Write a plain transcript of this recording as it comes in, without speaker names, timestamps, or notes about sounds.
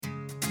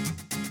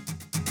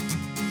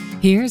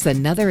Here's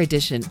another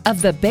edition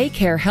of the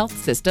BayCare Health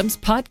Systems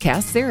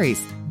podcast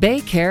series,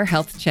 BayCare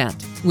Health Chat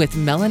with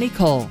Melanie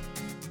Cole.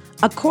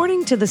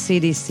 According to the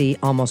CDC,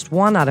 almost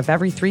 1 out of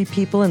every 3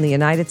 people in the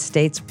United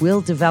States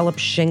will develop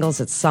shingles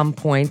at some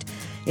point.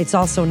 It's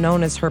also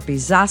known as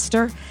herpes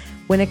zoster.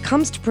 When it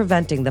comes to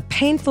preventing the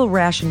painful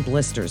rash and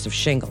blisters of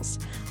shingles,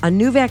 a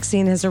new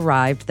vaccine has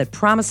arrived that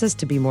promises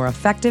to be more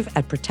effective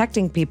at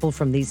protecting people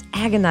from these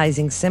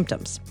agonizing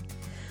symptoms.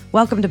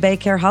 Welcome to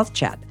BayCare Health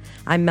Chat.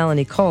 I'm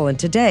Melanie Cole, and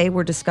today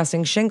we're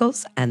discussing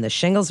shingles and the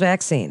shingles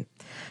vaccine.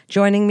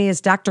 Joining me is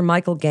Dr.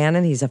 Michael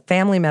Gannon. He's a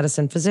family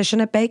medicine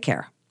physician at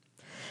BayCare.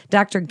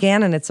 Dr.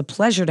 Gannon, it's a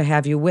pleasure to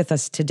have you with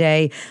us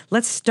today.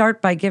 Let's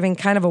start by giving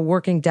kind of a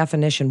working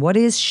definition. What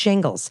is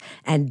shingles,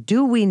 and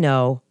do we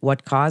know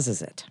what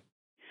causes it?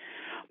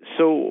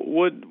 So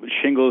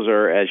shingles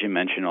are, as you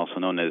mentioned, also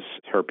known as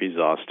herpes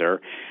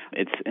zoster.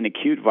 It's an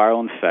acute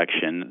viral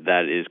infection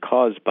that is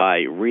caused by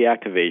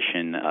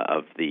reactivation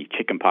of the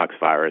chickenpox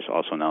virus,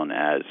 also known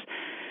as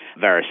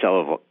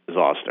varicella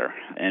zoster.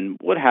 And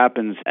what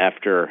happens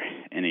after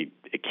an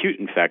acute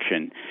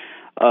infection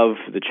of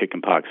the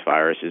chickenpox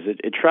virus is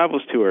it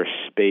travels to a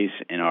space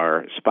in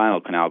our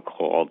spinal canal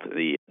called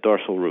the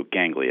dorsal root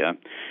ganglia,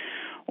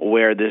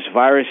 where this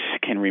virus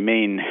can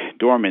remain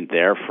dormant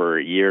there for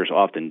years,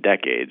 often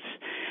decades.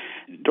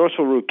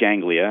 Dorsal root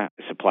ganglia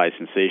supplies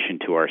sensation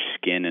to our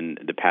skin in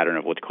the pattern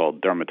of what's called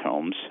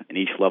dermatomes, and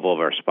each level of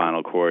our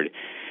spinal cord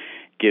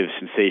gives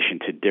sensation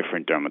to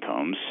different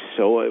dermatomes.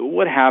 So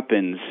what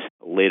happens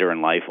later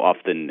in life,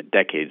 often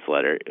decades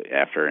later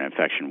after an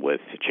infection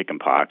with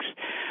chickenpox,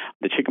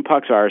 the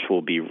chickenpox virus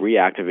will be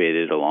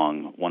reactivated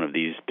along one of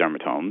these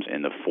dermatomes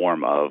in the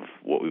form of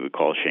what we would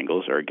call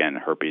shingles, or again,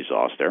 herpes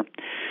zoster.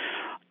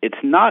 It's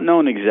not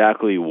known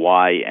exactly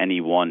why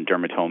any one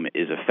dermatome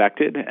is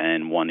affected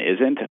and one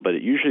isn't, but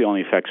it usually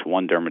only affects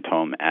one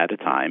dermatome at a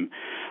time.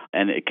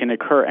 And it can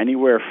occur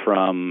anywhere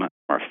from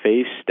our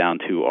face down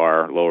to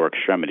our lower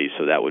extremities.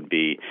 So that would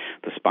be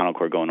the spinal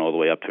cord going all the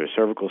way up to the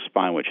cervical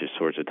spine, which is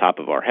towards the top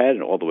of our head,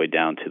 and all the way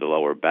down to the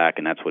lower back.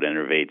 And that's what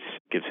innervates,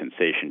 gives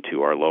sensation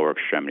to our lower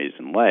extremities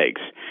and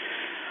legs.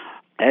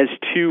 As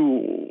to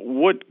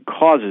what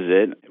causes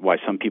it, why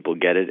some people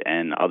get it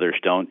and others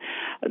don't,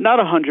 not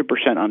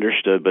 100%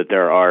 understood, but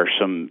there are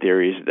some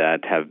theories that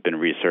have been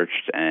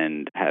researched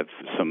and have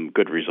some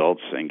good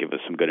results and give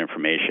us some good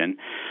information.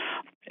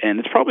 And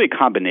it's probably a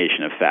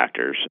combination of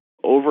factors.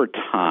 Over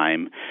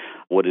time,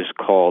 what is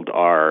called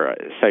our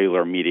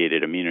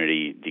cellular-mediated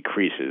immunity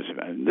decreases.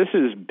 This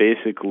is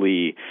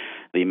basically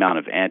the amount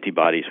of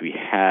antibodies we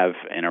have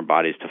in our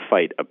bodies to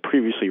fight a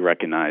previously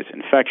recognized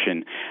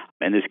infection.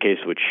 In this case,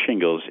 with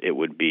shingles, it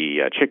would be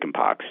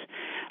chickenpox.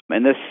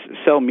 And this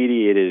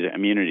cell-mediated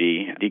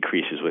immunity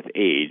decreases with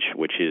age,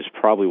 which is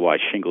probably why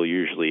shingle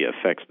usually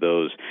affects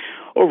those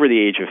over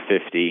the age of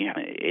 50.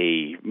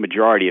 A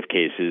majority of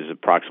cases,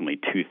 approximately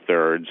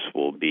 2/3,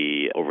 will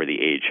be over the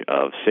age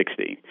of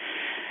 60.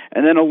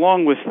 And then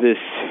along with this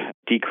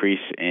decrease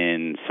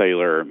in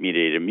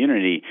cellular-mediated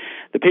immunity,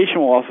 the patient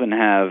will often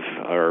have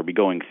or be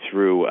going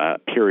through a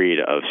period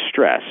of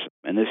stress.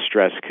 And this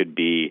stress could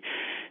be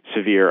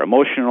severe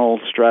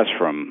emotional stress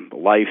from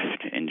life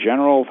in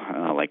general,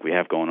 like we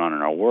have going on in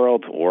our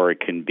world, or it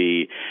can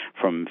be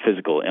from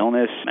physical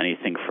illness,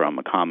 anything from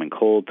a common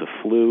cold to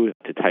flu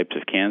to types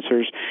of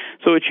cancers.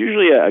 So it's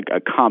usually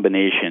a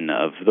combination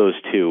of those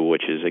two,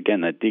 which is,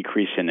 again, that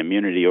decrease in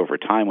immunity over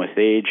time with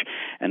age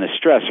and a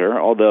stressor,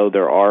 although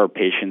there are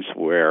patients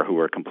who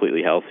are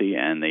completely healthy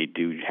and they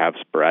do have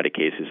sporadic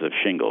cases of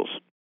shingles.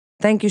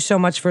 Thank you so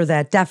much for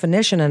that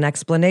definition and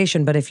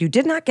explanation. But if you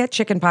did not get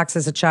chickenpox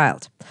as a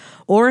child,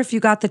 or if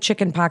you got the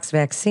chickenpox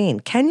vaccine,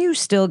 can you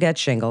still get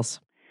shingles?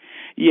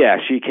 Yes,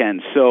 you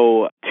can.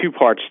 So 2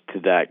 parts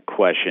to that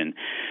question.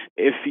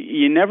 If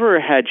you never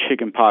had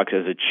chickenpox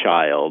as a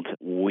child,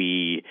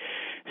 we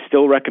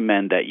still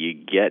recommend that you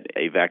get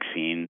a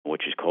vaccine,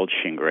 which is called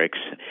Shingrix.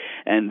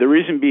 And the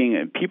reason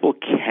being, people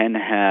can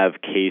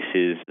have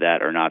cases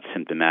that are not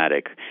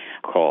symptomatic,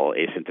 called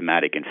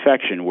asymptomatic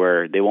infection,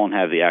 where they won't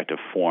have the active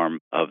form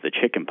of the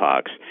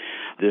chickenpox.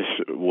 This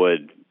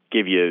would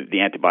give you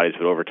the antibodies,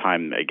 but over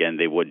time, again,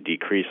 they would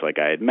decrease, like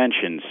I had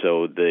mentioned,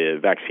 so the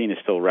vaccine is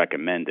still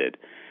recommended.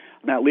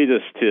 That leads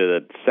us to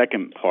the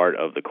second part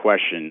of the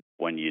question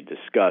when you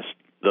discussed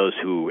those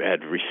who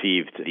had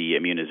received the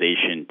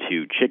immunization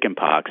to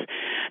chickenpox.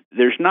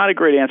 There's not a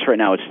great answer right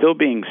now. It's still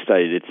being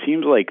studied. It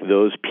seems like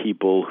those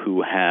people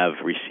who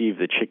have received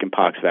the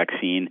chickenpox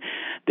vaccine,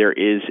 there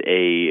is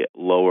a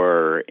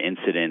lower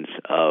incidence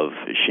of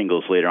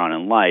shingles later on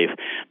in life.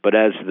 But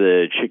as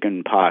the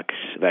chickenpox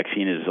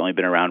vaccine has only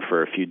been around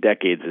for a few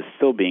decades, it's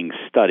still being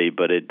studied,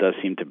 but it does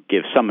seem to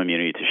give some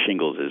immunity to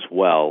shingles as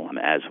well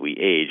as we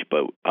age.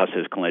 But us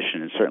as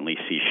clinicians certainly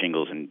see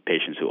shingles in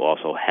patients who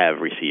also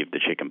have received the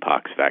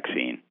chickenpox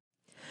vaccine.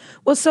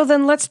 Well, so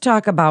then let's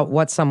talk about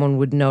what someone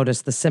would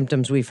notice, the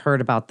symptoms we've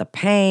heard about, the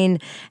pain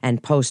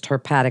and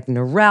post-herpetic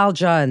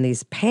neuralgia and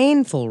these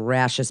painful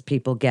rashes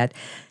people get.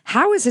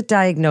 How is it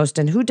diagnosed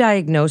and who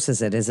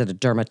diagnoses it? Is it a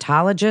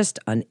dermatologist,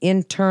 an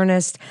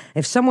internist?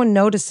 If someone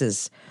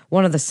notices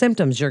one of the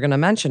symptoms you're going to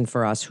mention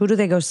for us, who do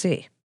they go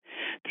see?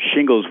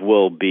 Shingles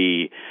will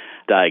be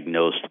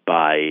diagnosed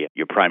by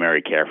your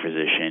primary care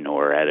physician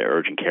or at an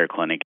urgent care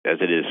clinic, as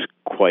it is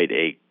quite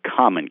a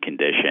common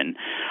condition.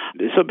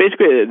 So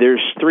basically,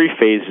 there's three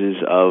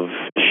phases of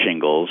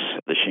shingles,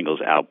 the shingles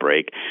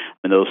outbreak,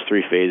 and those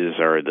three phases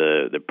are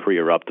the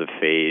pre-eruptive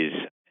phase,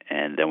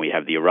 and then we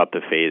have the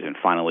eruptive phase, and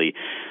finally,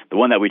 the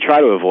one that we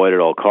try to avoid at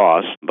all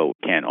costs, but we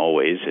can't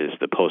always, is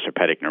the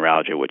post-herpetic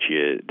neuralgia, which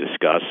you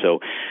discussed. So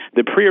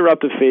the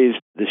pre-eruptive phase,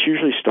 this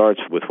usually starts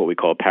with what we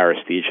call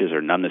paresthesias,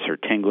 or numbness or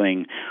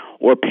tingling,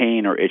 or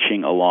pain or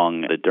itching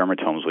along the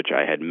dermatomes, which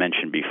I had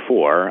mentioned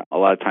before. A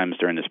lot of times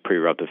during this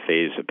pre-eruptive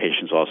phase, the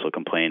patients also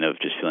complain of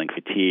just feeling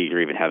fatigued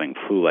or even having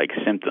flu-like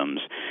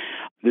symptoms.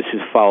 This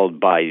is followed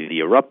by the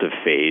eruptive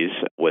phase,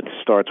 which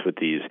starts with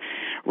these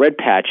red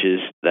patches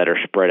that are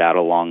spread out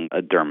along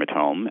a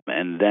dermatome,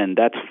 and then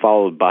that's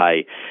followed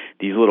by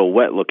these little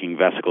wet-looking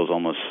vesicles,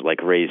 almost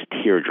like raised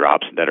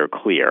teardrops that are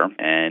clear.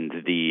 And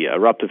the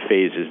eruptive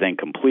phase is then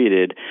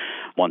completed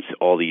once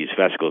all these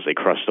vesicles, they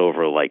crust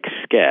over like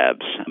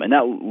scabs. And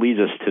that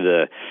leads us to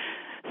the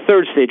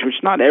third stage, which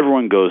not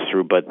everyone goes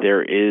through, but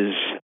there is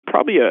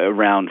probably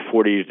around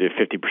 40 to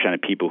 50%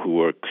 of people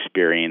who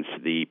experience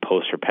the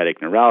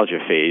post-herpetic neuralgia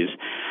phase,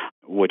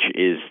 which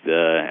is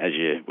as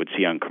you would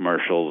see on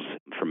commercials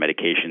for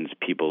medications,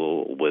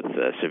 people with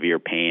severe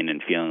pain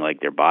and feeling like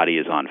their body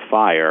is on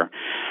fire.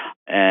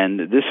 And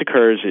this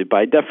occurs,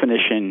 by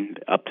definition,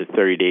 up to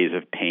 30 days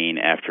of pain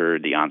after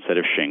the onset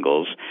of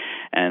shingles.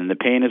 And the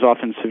pain is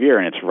often severe,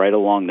 and it's right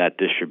along that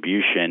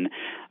distribution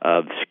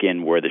of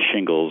skin where the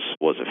shingles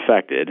was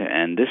affected.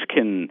 And this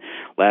can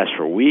last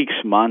for weeks,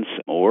 months,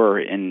 or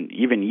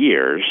even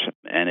years.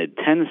 And it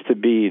tends to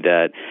be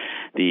that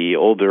the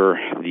older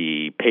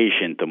the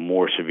patient, the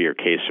more severe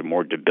case, the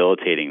more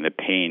debilitating the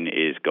pain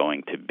is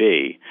going to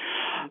be.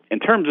 In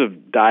terms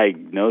of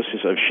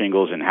diagnosis of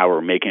shingles and how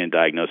we're making a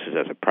diagnosis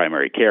as a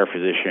primary care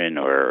physician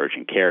or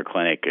urgent care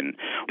clinic and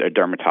a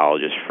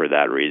dermatologist for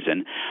that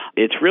reason,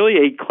 it's really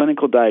a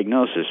clinical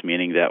diagnosis,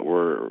 meaning that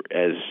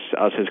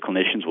us as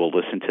clinicians will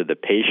listen to the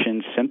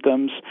patient's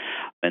symptoms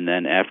and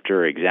then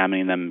after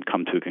examining them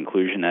come to a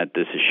conclusion that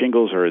this is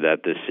shingles or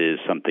that this is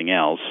something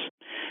else.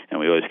 And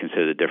we always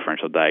consider the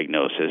differential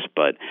diagnosis,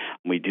 but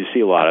we do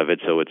see a lot of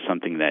it, so it's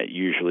something that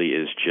usually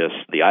is just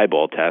the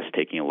eyeball test,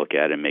 taking a look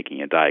at it and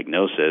making a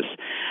diagnosis.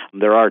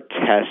 There are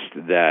tests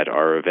that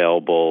are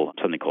available,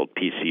 something called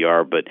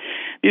PCR, but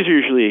these are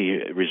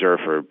usually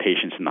reserved for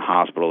patients in the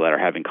hospital that are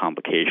having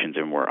complications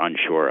and we're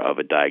unsure of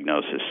a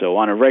diagnosis. So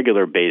on a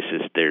regular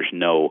basis, there's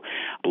no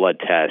blood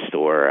test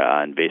or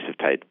invasive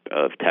type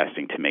of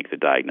testing to make the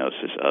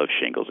diagnosis of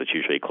shingles. It's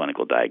usually a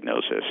clinical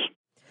diagnosis.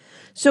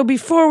 So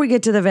before we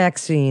get to the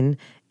vaccine,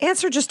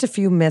 answer just a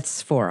few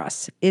myths for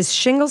us. Is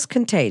shingles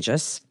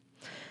contagious?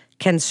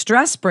 Can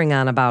stress bring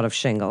on a bout of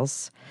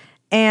shingles?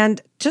 And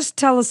just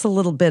tell us a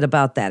little bit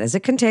about that. Is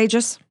it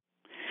contagious?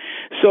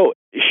 So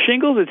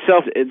shingles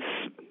itself, it's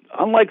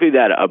unlikely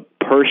that a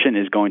person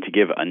is going to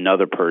give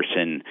another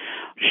person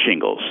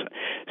shingles.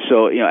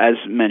 So, as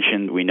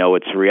mentioned, we know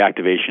it's a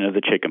reactivation of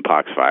the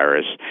chickenpox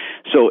virus.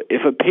 So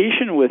if a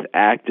patient with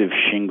active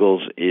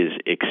shingles is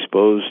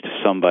exposed to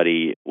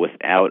somebody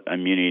without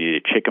immunity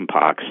to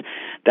chickenpox,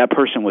 that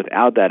person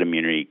without that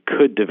immunity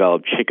could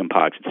develop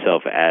chickenpox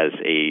itself as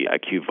a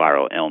acute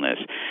viral illness.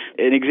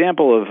 An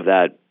example of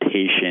that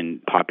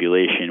patient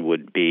population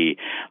would be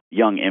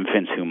young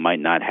infants who might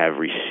not have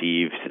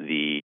received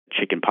the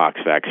chickenpox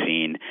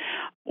vaccine,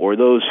 or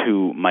those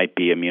who might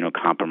be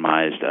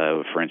immunocompromised,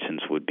 for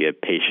instance, would be a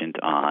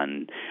patient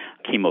on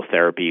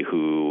chemotherapy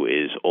who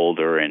is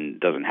older and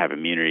doesn't have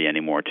immunity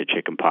anymore to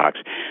chickenpox.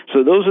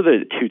 So those are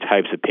the two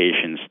types of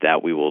patients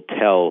that we will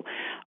tell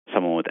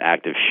someone with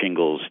active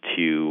shingles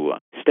to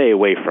stay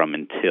away from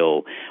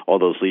until all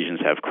those lesions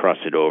have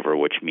crusted over,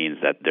 which means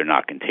that they're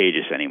not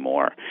contagious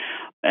anymore.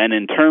 And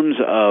in terms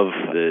of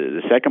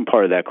the second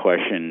part of that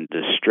question,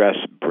 does stress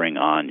bring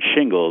on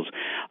shingles?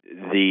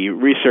 The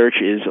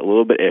research is a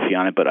little bit iffy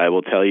on it, but I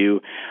will tell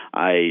you,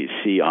 I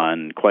see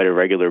on quite a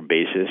regular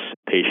basis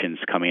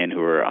patients coming in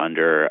who are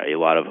under a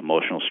lot of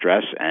emotional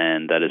stress,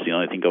 and that is the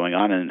only thing going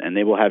on, and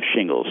they will have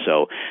shingles.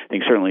 So I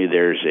think certainly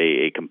there's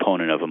a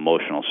component of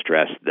emotional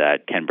stress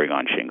that can bring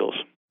on shingles.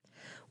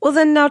 Well,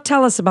 then now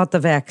tell us about the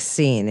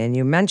vaccine. And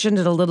you mentioned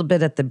it a little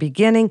bit at the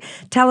beginning.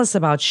 Tell us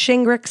about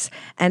Shingrix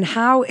and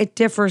how it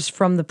differs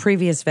from the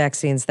previous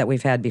vaccines that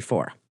we've had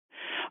before.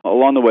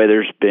 Along the way,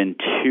 there's been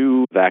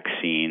two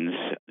vaccines.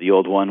 The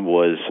old one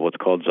was what's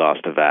called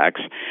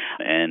Zostavax,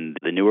 and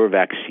the newer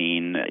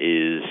vaccine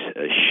is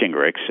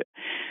Shingrix.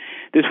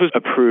 This was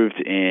approved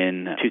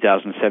in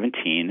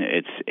 2017.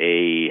 It's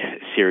a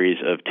series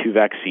of two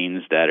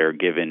vaccines that are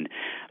given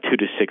 2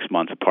 to 6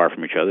 months apart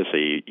from each other. So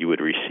you would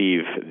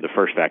receive the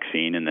first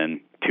vaccine and then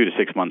 2 to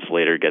 6 months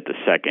later get the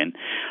second.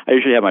 I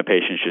usually have my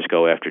patients just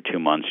go after 2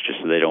 months just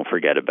so they don't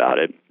forget about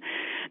it.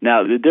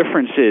 Now, the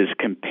difference is,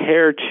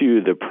 compared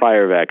to the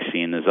prior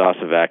vaccine, the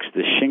Zostavax,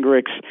 the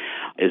Shingrix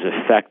is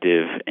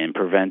effective in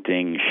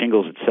preventing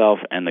shingles itself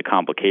and the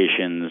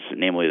complications,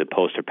 namely the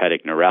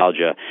postherpetic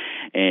neuralgia,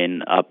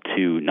 in up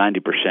to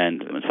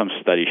 90%. Some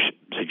studies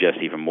suggest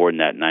even more than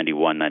that,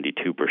 91,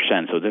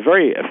 92%. So it's a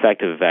very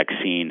effective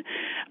vaccine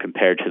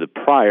compared to the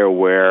prior,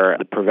 where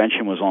the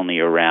prevention was only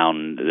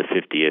around the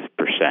 50th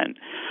percent.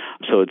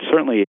 So it's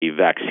certainly a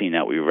vaccine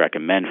that we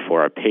recommend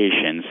for our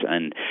patients.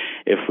 And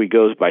if we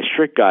go by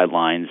strict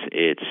guidelines,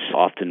 it's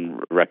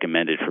often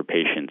recommended for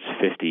patients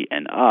 50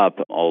 and up,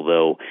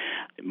 although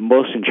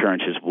most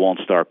insurances won't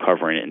start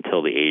covering it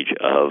until the age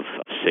of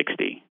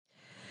 60.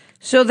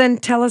 So then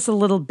tell us a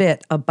little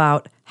bit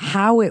about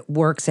how it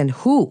works and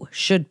who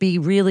should be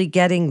really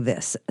getting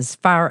this, as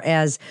far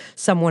as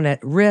someone at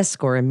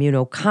risk or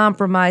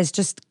immunocompromised.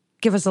 Just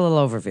give us a little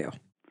overview.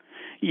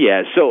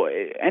 Yeah, so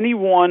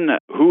anyone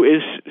who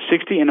is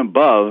 60 and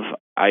above,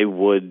 I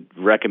would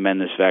recommend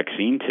this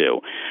vaccine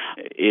to.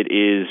 It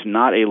is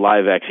not a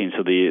live vaccine.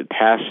 So the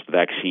past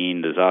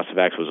vaccine, the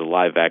Zostavax, was a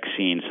live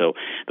vaccine. So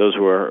those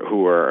who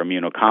are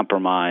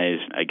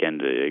immunocompromised, again,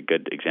 a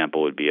good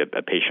example would be a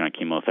patient on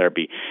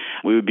chemotherapy.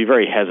 We would be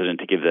very hesitant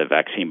to give that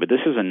vaccine. But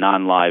this is a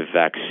non-live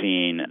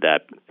vaccine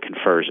that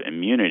confers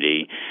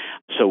immunity.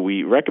 So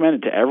we recommend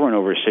it to everyone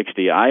over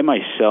 60. I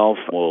myself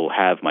will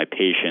have my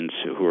patients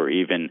who are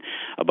even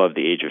above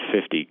the age of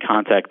 50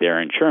 contact their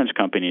insurance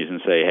companies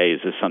and say, hey, is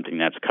this something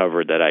that's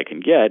covered that I can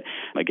get?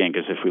 Again,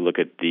 because if we look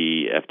at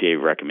the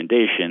FDA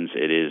recommendations,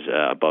 it is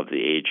above the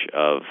age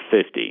of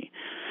 50.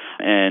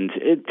 And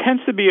it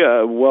tends to be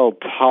a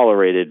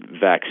well-tolerated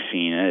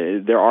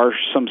vaccine. There are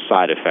some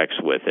side effects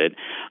with it,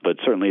 but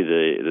certainly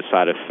the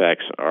side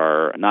effects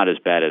are not as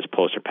bad as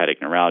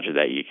postherpetic neuralgia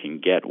that you can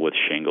get with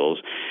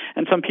shingles.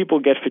 And some people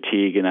get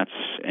fatigue, and that's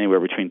anywhere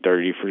between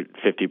 30 to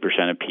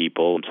 50% of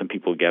people. And some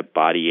people get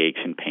body aches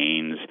and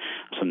pains,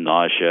 some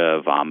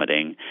nausea,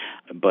 vomiting.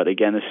 But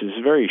again, this is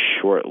very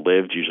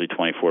short-lived, usually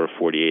 24 to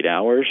 48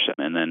 hours.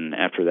 And then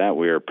after that,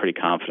 we are pretty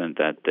confident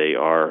that they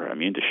are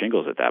immune to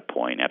shingles at that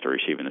point after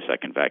receiving the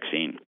second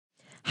vaccine.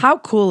 How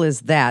cool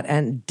is that?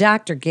 And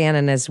Dr.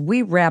 Gannon, as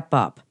we wrap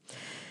up,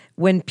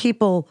 when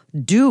people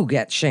do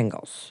get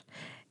shingles,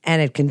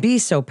 and it can be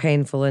so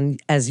painful, and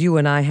as you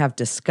and I have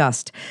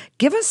discussed,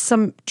 give us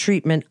some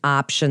treatment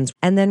options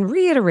and then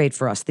reiterate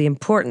for us the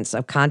importance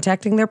of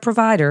contacting their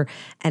provider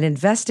and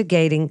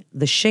investigating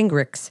the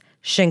Shingrix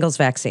shingles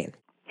vaccine.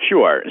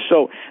 Sure.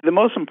 So the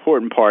most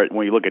important part,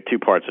 when you look at two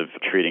parts of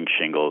treating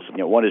shingles,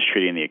 one is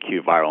treating the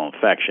acute viral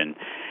infection.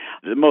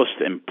 The most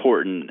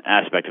important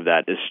aspect of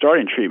that is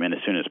starting treatment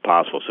as soon as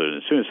possible. So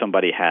as soon as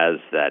somebody has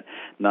that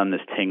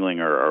numbness, tingling,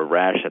 or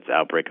rash that's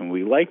outbreaking,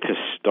 we like to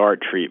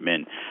start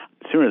treatment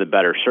sooner the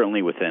better,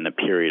 certainly within a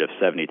period of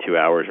 72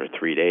 hours or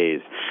 3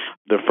 days.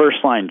 The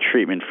first-line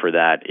treatment for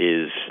that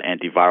is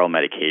antiviral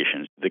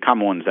medications. The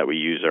common ones that we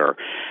use are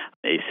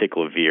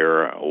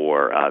acyclovir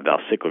or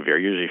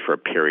valciclovir, usually for a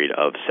period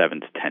of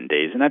 7 to 10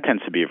 days, and that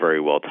tends to be a very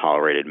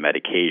well-tolerated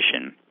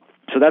medication.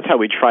 So that's how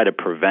we try to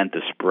prevent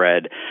the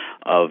spread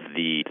of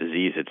the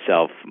disease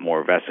itself,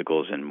 more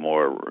vesicles and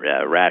more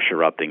rash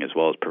erupting, as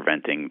well as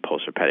preventing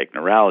postherpetic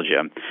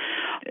neuralgia.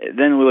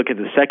 Then we look at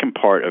the second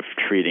part of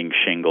treating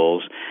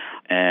shingles,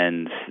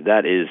 and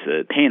that is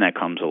the pain that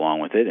comes along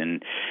with it.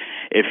 And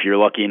if you're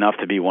lucky enough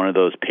to be one of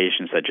those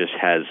patients that just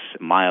has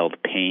mild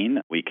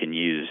pain, we can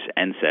use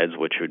NSAIDs,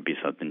 which would be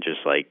something just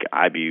like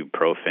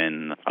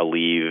ibuprofen,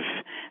 Aleve,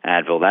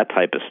 Advil, that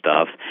type of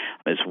stuff,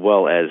 as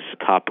well as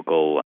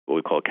topical, what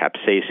we call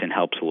capsaicin,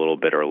 helps a little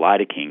bit, or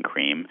lidocaine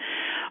cream.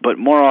 But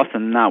more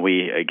often than not,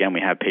 we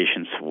have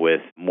patients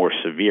with more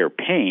severe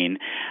pain,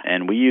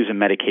 and we use a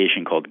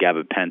medication called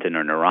gabapentin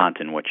or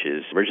Neurontin, which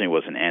originally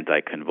was an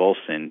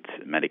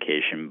anticonvulsant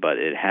medication, but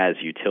it has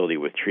utility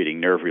with treating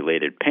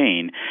nerve-related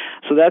pain.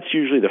 So that's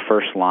usually the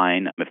first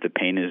line. If the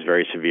pain is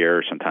very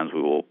severe, sometimes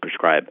we will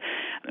prescribe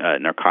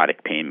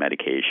narcotic pain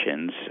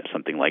medications,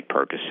 something like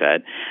Percocet.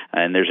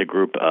 And there's a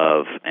group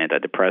of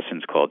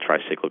antidepressants called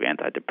tricyclic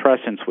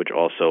antidepressants, which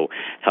also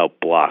help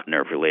block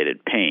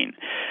nerve-related pain.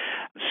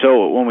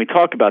 So when we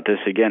talk about this,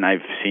 again,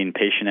 I've seen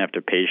patient after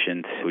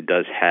patient who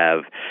does have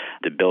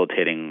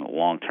debilitating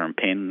long-term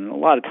pain, a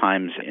lot of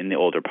times in the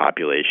older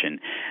population.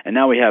 And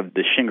now we have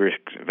the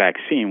Shingrix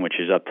vaccine, which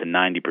is up to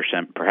 90%,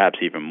 perhaps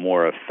even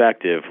more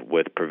effective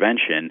with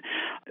prevention.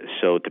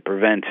 So to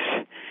prevent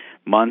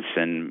months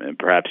and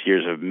perhaps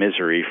years of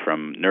misery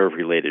from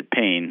nerve-related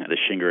pain, the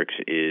Shingrix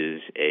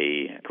is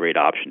a great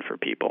option for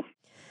people.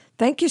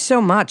 Thank you so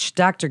much,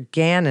 Dr.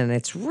 Gannon.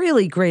 It's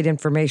really great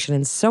information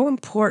and so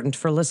important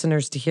for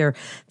listeners to hear.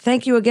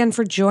 Thank you again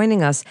for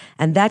joining us.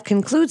 And that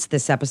concludes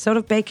this episode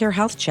of BayCare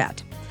Health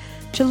Chat.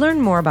 To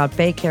learn more about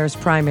BayCare's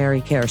primary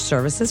care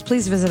services,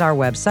 please visit our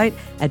website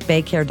at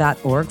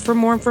baycare.org for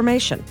more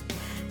information.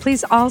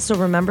 Please also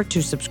remember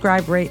to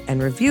subscribe, rate,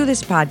 and review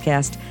this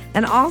podcast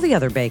and all the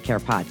other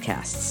BayCare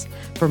podcasts.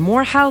 For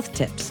more health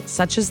tips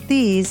such as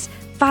these,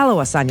 follow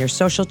us on your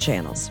social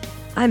channels.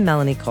 I'm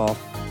Melanie Cole.